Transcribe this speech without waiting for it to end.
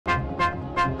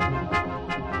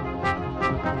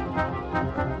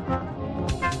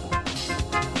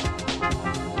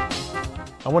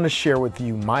I want to share with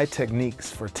you my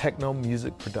techniques for techno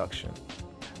music production.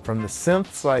 From the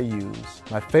synths I use,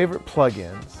 my favorite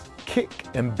plugins, kick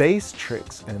and bass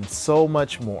tricks, and so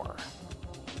much more.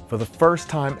 For the first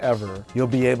time ever, you'll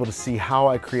be able to see how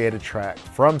I create a track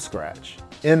from scratch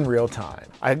in real time.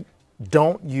 I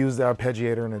don't use the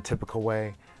arpeggiator in a typical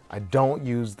way. I don't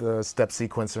use the step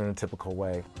sequencer in a typical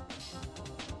way.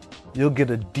 You'll get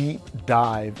a deep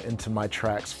dive into my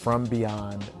tracks from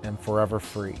beyond and forever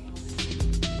free.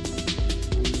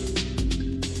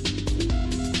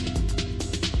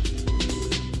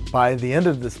 By the end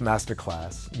of this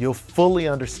masterclass, you'll fully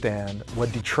understand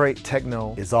what Detroit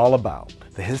Techno is all about,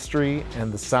 the history and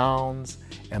the sounds,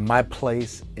 and my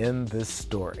place in this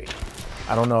story.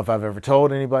 I don't know if I've ever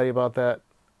told anybody about that.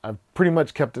 I've pretty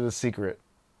much kept it a secret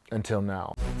until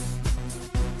now.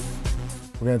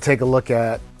 We're going to take a look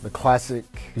at the classic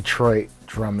Detroit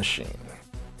drum machine.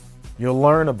 You'll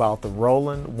learn about the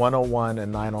Roland 101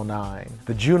 and 909,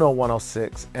 the Juno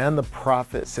 106, and the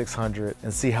Prophet 600,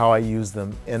 and see how I use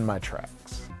them in my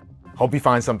tracks. Hope you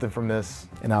find something from this,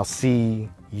 and I'll see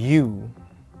you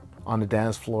on the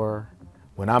dance floor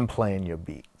when I'm playing your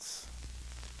beats.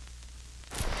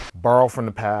 Borrow from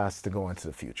the past to go into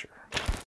the future.